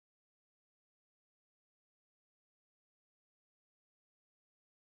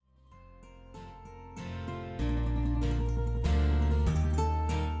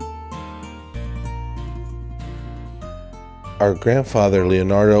Our grandfather,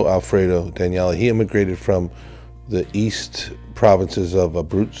 Leonardo Alfredo Daniele, he immigrated from the east provinces of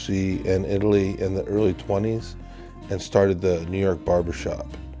Abruzzi and Italy in the early 20s and started the New York barbershop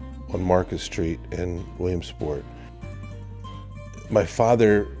on Market Street in Williamsport. My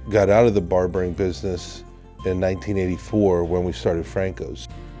father got out of the barbering business in 1984 when we started Franco's.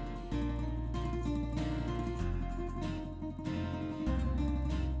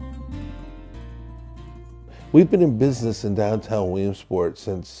 We've been in business in downtown Williamsport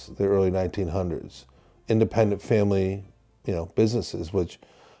since the early 1900s. Independent family, businesses, which,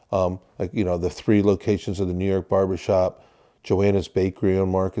 the 3 locations of the New York barbershop, Joanna's Bakery on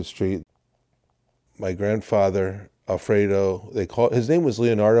Market Street. My grandfather, Alfredo, his name was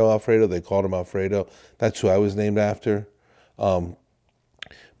Leonardo Alfredo, they called him Alfredo. That's who I was named after. My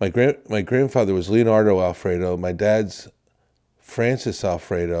grandfather was Leonardo Alfredo. My dad's Francis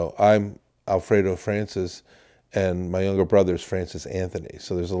Alfredo. I'm Alfredo Francis, and my younger brother's Francis Anthony.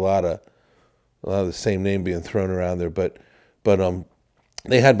 So there's a lot of the same name being thrown around there. But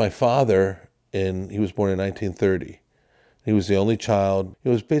they had my father he was born in 1930. He was the only child. He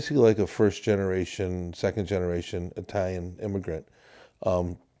was basically like a first generation, second generation Italian immigrant.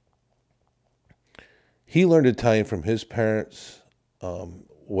 He learned Italian from his parents.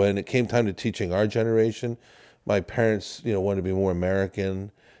 When it came time to teaching our generation, my parents, wanted to be more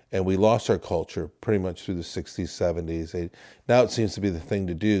American. And we lost our culture pretty much through the 60s, 70s. Now it seems to be the thing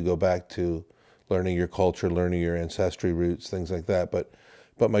to do, go back to learning your culture, learning your ancestry roots, things like that. But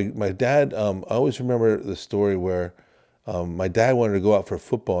my dad, I always remember the story where my dad wanted to go out for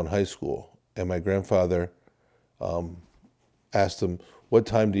football in high school. And my grandfather asked him, "What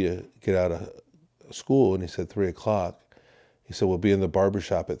time do you get out of school?" And he said, 3 o'clock. He said, "We'll be in the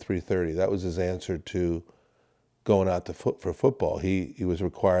barbershop at 3:30. That was his answer to going out for football. He was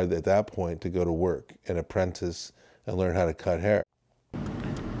required at that point to go to work and apprentice and learn how to cut hair.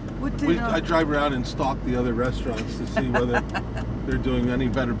 I drive around and stalk the other restaurants to see whether they're doing any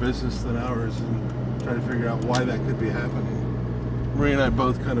better business than ours and try to figure out why that could be happening. Marie and I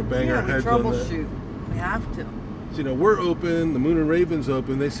both kind of bang our heads on that. Troubleshoot. We have to. So, we're open, the Moon and Raven's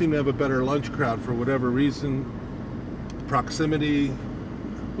open. They seem to have a better lunch crowd for whatever reason. Proximity,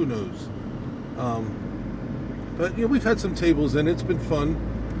 who knows? But we've had some tables in. It's been fun.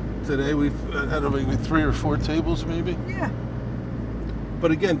 Today we've had maybe 3 or 4 tables, maybe. Yeah.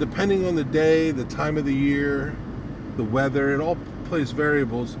 But again, depending on the day, the time of the year, the weather, it all plays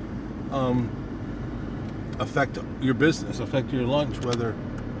variables affect your business, affect your lunch, whether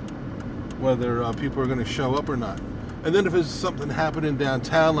people are going to show up or not. And then if there's something happening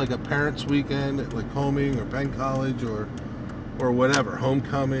downtown, like a parents' weekend, like homing or Penn College or whatever,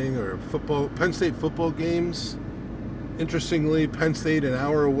 homecoming or football, Penn State football games. Interestingly, Penn State an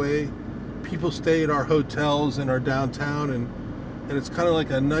hour away. People stay at our hotels in our downtown, and it's kind of like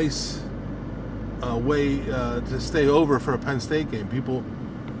a nice way to stay over for a Penn State game. People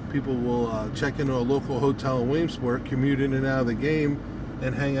will check into a local hotel in Williamsport, commute in and out of the game,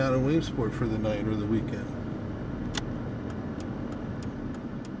 and hang out in Williamsport for the night or the weekend.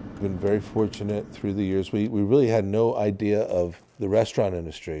 Been very fortunate through the years. We really had no idea of the restaurant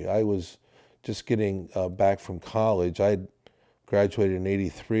industry. I was just getting back from college. I graduated in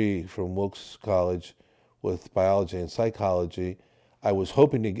 '83 from Wilkes College with biology and psychology. I was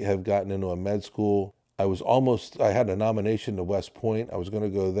hoping to have gotten into a med school. I had a nomination to West Point. I was going to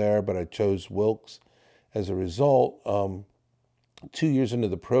go there, but I chose Wilkes. As a result, 2 years into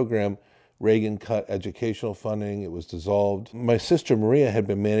the program, Reagan cut educational funding. It was dissolved. My sister Maria had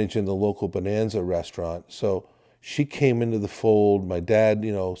been managing the local Bonanza restaurant, so she came into the fold. My dad,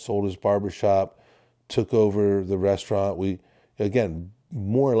 sold his barbershop, took over the restaurant. We, again,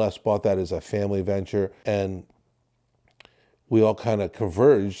 more or less bought that as a family venture, and we all kind of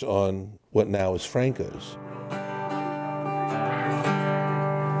converged on what now is Franco's.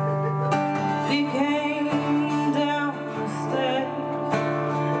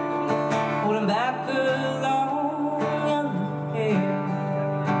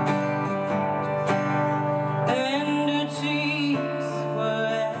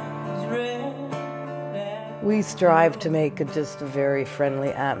 We strive to make just a very friendly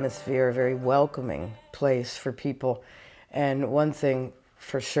atmosphere, a very welcoming place for people. And one thing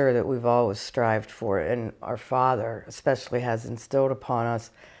for sure that we've always strived for, and our father especially has instilled upon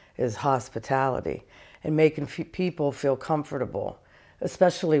us, is hospitality and making people feel comfortable,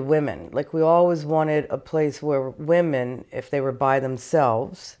 especially women. Like, we always wanted a place where women, if they were by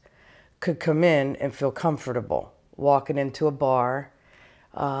themselves, could come in and feel comfortable, walking into a bar,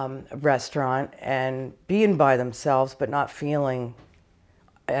 a restaurant, and being by themselves, but not feeling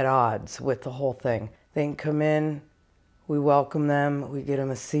at odds with the whole thing. They can come in, We welcome them, we get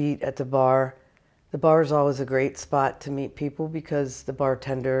them a seat at the bar. The bar is always a great spot to meet people because the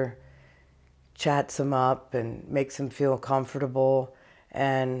bartender chats them up and makes them feel comfortable.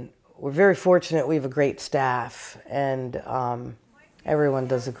 And we're very fortunate we have a great staff, and everyone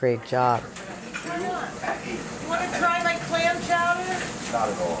does a great job. Why not? You want to try my clam chowder? Not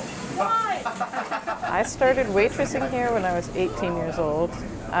at all. Why? I started waitressing here when I was 18 years old.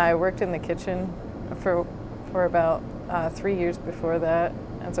 I worked in the kitchen for about 3 years before that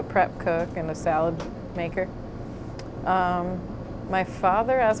as a prep cook and a salad maker. My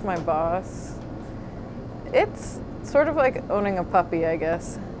father as my boss, it's sort of like owning a puppy, I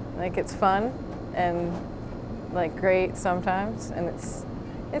guess. Like, it's fun and like great sometimes, and it's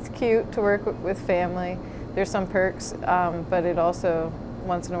cute to work with family. There's some perks, but it also,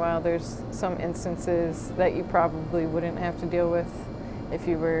 once in a while, there's some instances that you probably wouldn't have to deal with if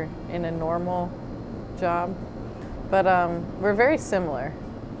you were in a normal job. But we're very similar,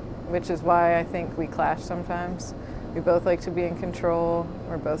 which is why I think we clash sometimes. We both like to be in control.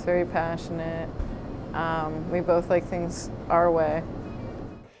 We're both very passionate. We both like things our way.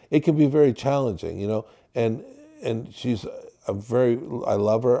 It can be very challenging, you know, and she's I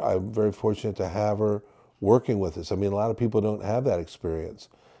love her. I'm very fortunate to have her working with us. I mean, a lot of people don't have that experience.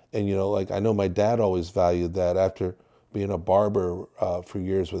 And, you know, like, I know my dad always valued that after being a barber for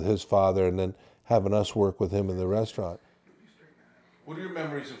years with his father, and then having us work with him in the restaurant. What are your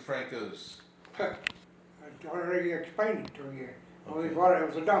memories of Franco's? I already explained it to you. Only water, it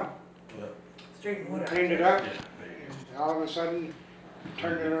was a dump. Yeah. We cleaned it up, and all of a sudden,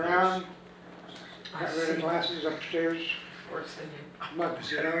 turned it around, got rid of glasses upstairs,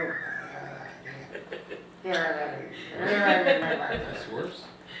 mugs, you know. That's worse.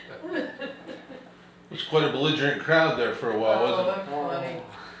 It was quite a belligerent crowd there for a while, wasn't it? Funny.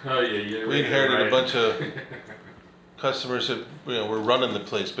 Oh yeah. We inherited a bunch of customers that, you know, were running the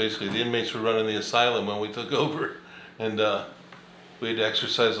place basically. The inmates were running the asylum when we took over, and we had to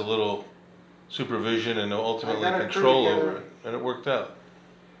exercise a little supervision and ultimately control over it, and it worked out.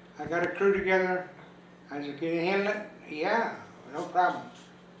 I got a crew together. I said, can you handle it? Yeah, no problem.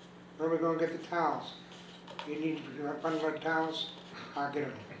 Where are we going to get the towels? You need a bundle of towels? I'll get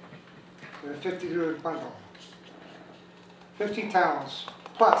them. With a 50 bundle. 50 towels,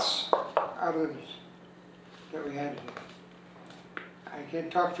 plus others that we had. I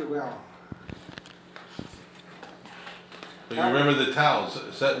can't talk too well. But you remember the towels,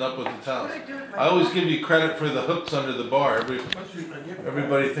 setting up with the towels. I always give you credit for the hooks under the bar.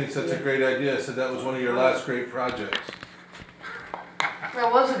 Everybody thinks that's a great idea. I said that was one of your last great projects.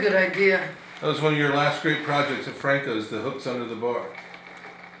 That was a good idea. That was one of your last great projects at Franco's, the hooks under the bar.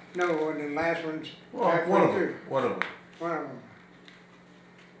 No, and the last one's Well, one of them. One of them. One of them.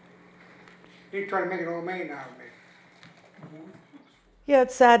 He tried to make an old man out of me. Yeah,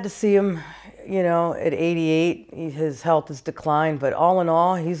 it's sad to see him, you know, at 88. His health has declined, but all in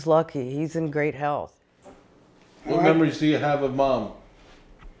all, he's lucky. He's in great health. What memories do you have of Mom?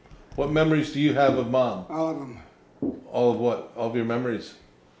 What memories do you have of Mom? All of them. All of what? All of your memories?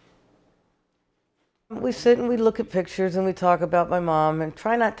 We sit and we look at pictures and we talk about my mom and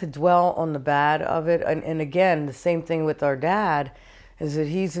try not to dwell on the bad of it. And again, the same thing with our dad, is that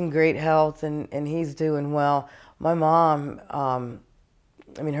he's in great health and he's doing well. My mom,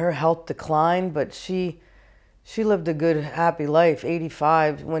 I mean, her health declined, but she lived a good, happy life,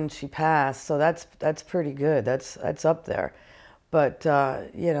 85 when she passed. So that's pretty good. That's up there. But,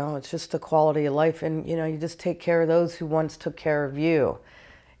 you know, it's just the quality of life. And, you know, you just take care of those who once took care of you.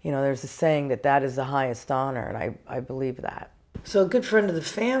 You know, there's a saying that is the highest honor, and I believe that. So a good friend of the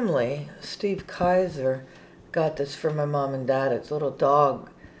family, Steve Kaiser, got this for my mom and dad. It's a little dog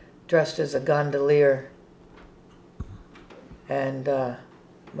dressed as a gondolier. And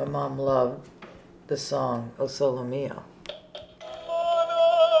my mom loved the song, O Solo Mio.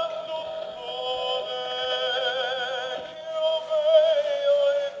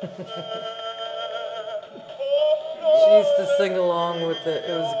 She used to sing along with it.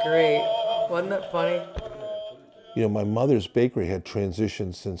 It was great. Wasn't that funny? You know, my mother's bakery had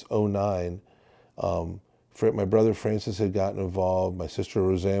transitioned since '09. My brother Francis had gotten involved. My sister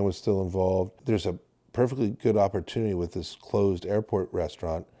Roseanne was still involved. There's a perfectly good opportunity with this closed airport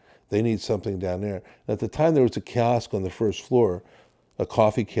restaurant. They need something down there. And at the time, there was a kiosk on the first floor, a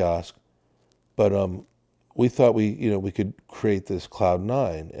coffee kiosk. But we thought we could create this Cloud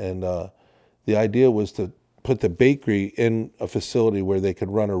 9. And the idea was to put the bakery in a facility where they could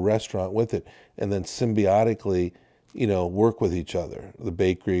run a restaurant with it, and then symbiotically, you know, work with each other. The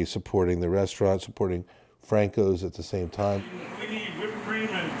bakery supporting the restaurant, supporting Franco's at the same time. We need whipped cream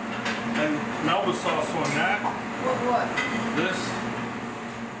and Melba sauce on that. what?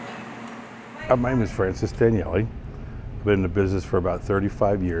 My name is Francis Daniele. I've been in the business for about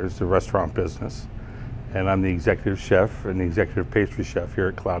 35 years, the restaurant business, and I'm the executive chef and the executive pastry chef here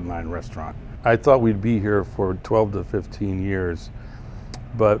at Cloud9 Restaurant. I thought we'd be here for 12 to 15 years,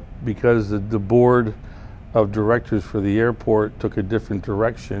 but because the board of directors for the airport took a different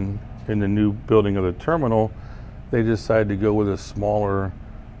direction in the new building of the terminal, they decided to go with a smaller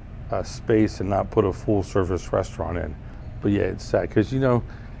space and not put a full service restaurant in. But yeah, it's sad because, you know,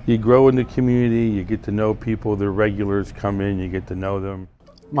 you grow in the community, you get to know people, the regulars come in, you get to know them.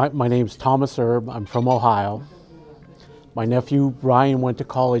 My name's Thomas Erb, I'm from Ohio. My nephew Ryan went to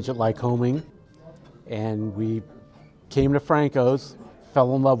college at Lycoming, and we came to Franco's,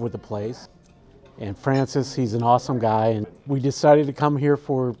 fell in love with the place. And Francis, he's an awesome guy, and we decided to come here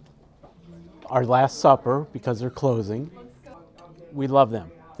for our last supper because they're closing. We love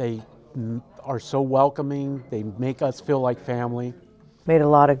them. They are so welcoming, they make us feel like family. Made a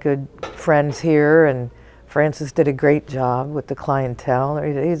lot of good friends here, and Francis did a great job with the clientele.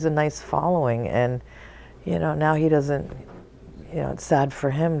 He's a nice following, and you know, now he doesn't, you know, it's sad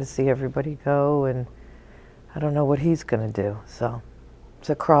for him to see everybody go, and I don't know what he's going to do. So it's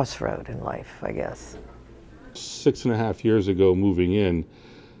a crossroad in life, I guess. 6.5 years ago, moving in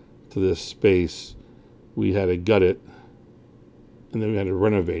to this space, we had to gut it, and then we had to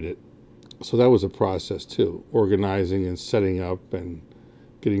renovate it. So that was a process too, organizing and setting up and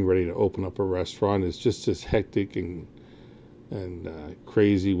getting ready to open up a restaurant. Is just as hectic and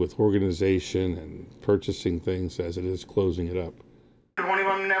crazy with organization and purchasing things as it is closing it up.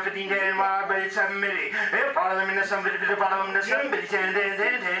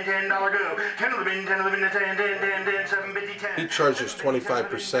 He charges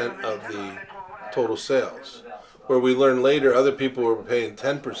 25% of the total sales, where we learned later other people were paying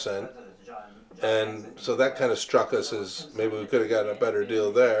 10%. And so that kind of struck us as maybe we could have gotten a better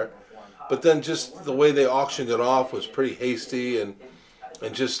deal there. But then just the way they auctioned it off was pretty hasty, and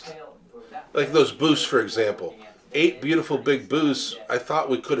just like those booths, for example. 8 beautiful big booths, I thought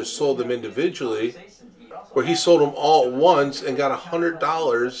we could have sold them individually, where he sold them all at once and got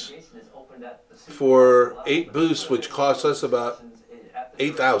 $100 for 8 booths, which cost us about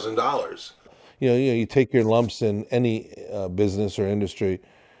 $8,000. You take your lumps in any business or industry.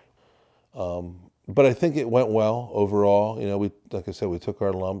 But I think it went well overall. You know, like I said, we took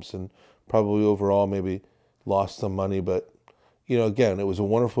our lumps and probably overall maybe lost some money. But, you know, again, it was a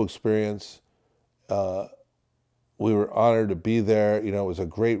wonderful experience. We were honored to be there. You know, it was a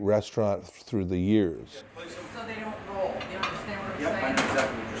great restaurant through the years. So they don't roll. You understand what I'm saying? I know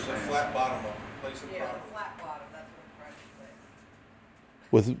exactly what you're saying. Flat bottom of place Yeah, the flat bottom. That's what I'm trying to say.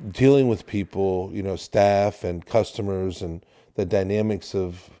 With dealing with people, you know, staff and customers and the dynamics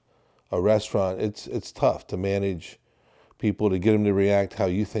of a restaurant, it's tough to manage people, to get them to react how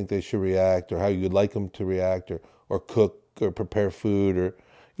you think they should react or how you'd like them to react, or cook or prepare food, or,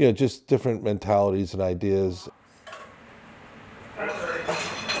 you know, just different mentalities and ideas.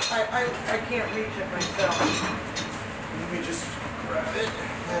 I can't reach it myself. Let me just grab it,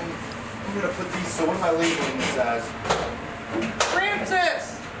 and I'm gonna put these, so what am I labeling this as?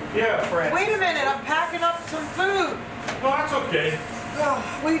 Francis! Yeah, Francis. Wait a minute, I'm packing up some food. No, that's okay.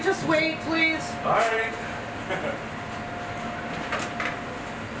 Oh, will you just wait, please? All right.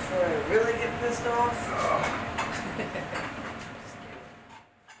 Before I really get pissed off.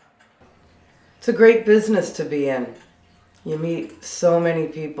 It's a great business to be in. You meet so many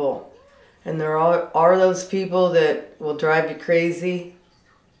people, and there are those people that will drive you crazy,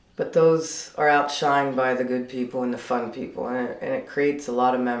 but those are outshined by the good people and the fun people, and it creates a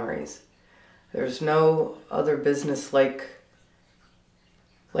lot of memories. There's no other business like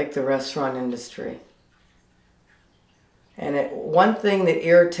the restaurant industry. And one thing that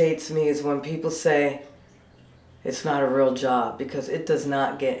irritates me is when people say it's not a real job, because it does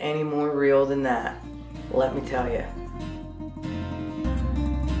not get any more real than that. Let me tell you.